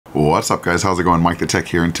What's up, guys? How's it going? MikeTheTech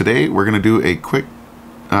here, and today we're going to do a quick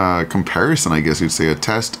comparison, I guess you'd say, a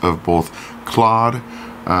test of both Claude.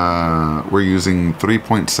 We're using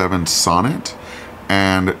 3.7 Sonnet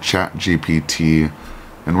and ChatGPT,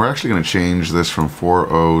 and we're actually going to change this from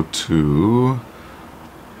 4.0 to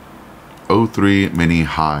 0.3 mini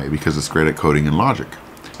high because it's great at coding and logic.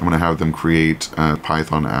 I'm going to have them create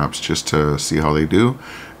Python apps just to see how they do,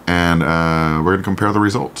 and we're going to compare the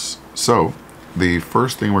results. So the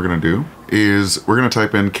first thing we're going to do is we're going to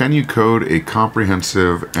type in, can you code a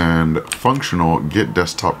comprehensive and functional Git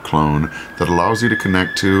desktop clone that allows you to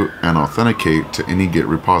connect to and authenticate to any Git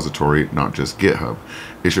repository, not just GitHub.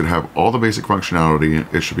 It should have all the basic functionality.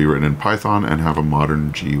 It should be written in Python and have a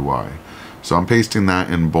modern GUI. So I'm pasting that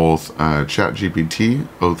in both ChatGPT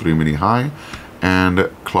 0.3 mini high and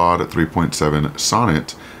Claude 3.7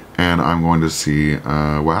 Sonnet, and I'm going to see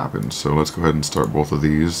what happens. So let's go ahead and start both of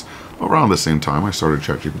these around the same time. I started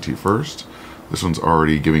ChatGPT first. This one's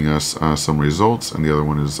already giving us some results, and the other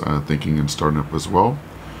one is thinking and starting up as well.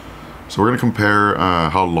 So we're going to compare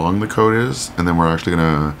how long the code is, and then we're actually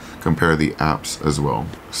going to compare the apps as well.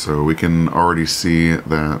 So we can already see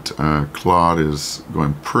that Claude is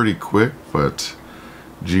going pretty quick, but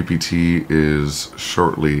GPT is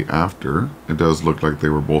shortly after. It does look like they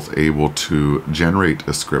were both able to generate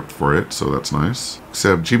a script for it, so that's nice.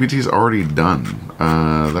 Except GPT's already done.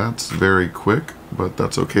 That's very quick, but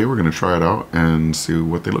that's okay. We're gonna try it out and see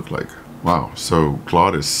what they look like. Wow, so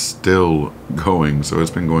Claude is still going, so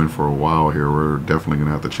it's been going for a while here. We're definitely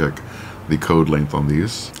gonna have to check the code length on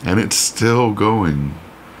these. And it's still going.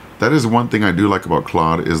 That is one thing I do like about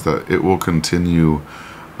Claude, is that it will continue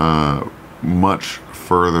much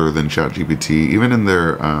further than ChatGPT. Even in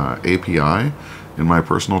their API, in my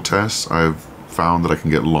personal tests, I've found that I can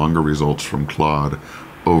get longer results from Claude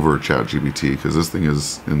over ChatGPT because this thing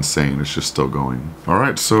is insane. It's just still going. All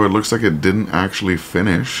right, so it looks like it didn't actually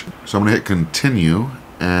finish. So I'm gonna hit continue,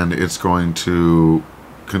 and it's going to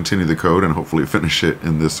continue the code and hopefully finish it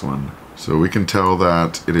in this one. So we can tell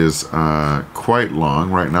that it is quite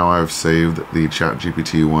long. Right now I've saved the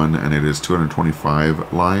ChatGPT one, and it is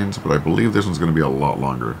 225 lines, but I believe this one's going to be a lot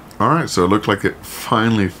longer. All right, so it looked like it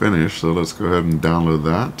finally finished, so let's go ahead and download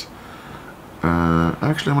that.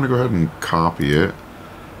 Actually, I'm going to go ahead and copy it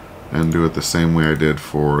and do it the same way I did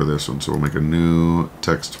for this one. So we'll make a new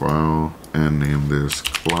text file and name this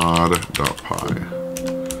claude.py.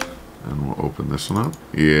 And we'll open this one up.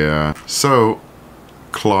 Yeah, so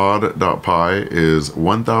Claude.py is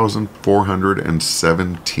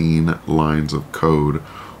 1,417 lines of code,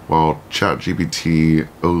 while ChatGPT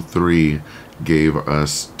 0.3 gave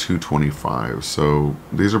us 225. So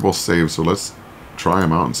these are both saved, so let's try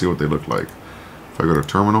them out and see what they look like. If I go to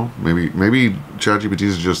terminal, maybe ChatGPT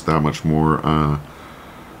is just that much more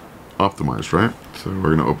optimized, right? So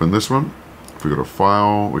we're gonna open this one. If we go to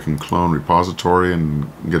file, we can clone repository and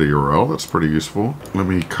get a URL. That's pretty useful. Let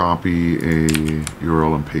me copy a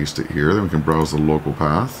URL and paste it here. Then we can browse the local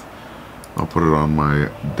path. I'll put it on my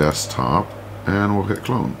desktop and we'll hit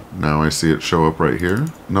clone. Now I see it show up right here.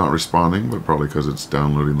 Not responding, but probably because it's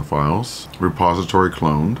downloading the files. Repository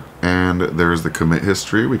cloned. And there's the commit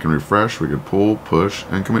history. We can refresh, we can pull, push,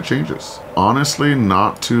 and commit changes. Honestly,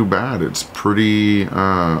 not too bad. It's pretty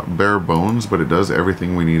bare bones, but it does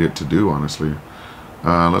everything we need it to do, honestly.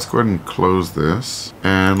 Let's go ahead and close this,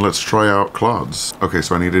 and let's try out Claude's. Okay,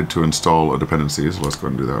 so I needed to install a dependency, so let's go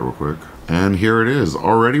ahead and do that real quick. And here it is.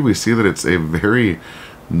 Already we see that it's a very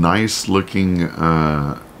nice looking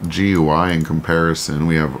GUI in comparison.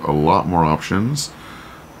 We have a lot more options.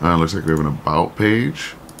 Looks like we have an about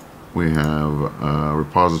page. We have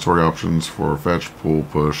repository options for fetch, pull,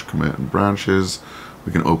 push, commit, and branches.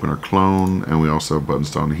 We can open or clone, and we also have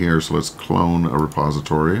buttons down here. So let's clone a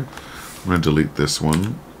repository. I'm going to delete this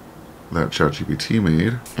one that ChatGPT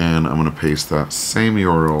made, and I'm going to paste that same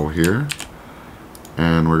URL here,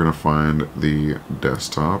 and we're going to find the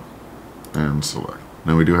desktop and select.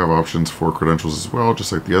 Now we do have options for credentials as well,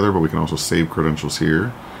 just like the other, but we can also save credentials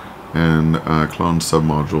here and clone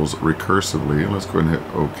submodules recursively. Let's go ahead and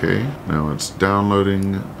hit OK. Now it's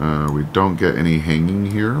downloading. We don't get any hanging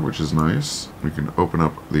here, which is nice. We can open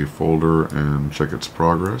up the folder and check its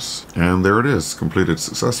progress. And there it is, completed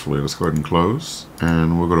successfully. Let's go ahead and close.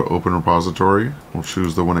 And we'll go to Open Repository. We'll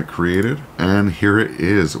choose the one it created. And here it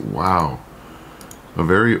is. Wow. A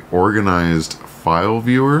very organized file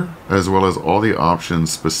viewer, as well as all the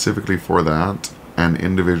options specifically for that and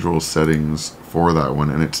individual settings for that one,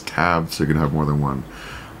 and it's tabbed so you can have more than one.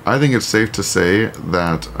 I think it's safe to say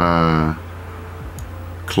that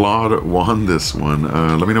Claude won this one.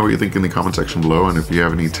 Let me know what you think in the comment section below, and if you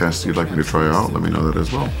have any tests you'd like me to try out, let me know that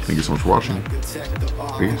as well. Thank you so much for watching.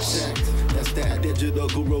 Peace. That digital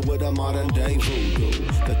guru with a modern day voodoo.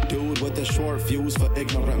 The dude with the short fuse for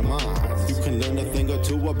ignorant minds. You can learn a thing or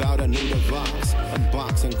two about a new device.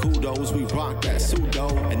 Unboxing kudos, we rock that pseudo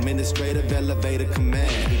administrative elevator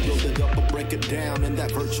command. We build it up or break it down in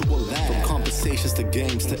that virtual lab. From conversations to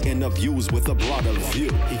games to interviews with a broader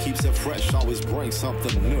view. He keeps it fresh, always brings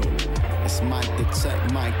something new. It's MikeTheTech,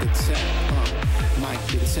 MikeTheTech,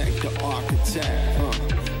 MikeTheTech, the architect,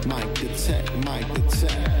 MikeTheTech,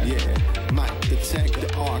 MikeTheTech, yeah, MikeTheTech,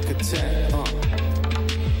 the architect,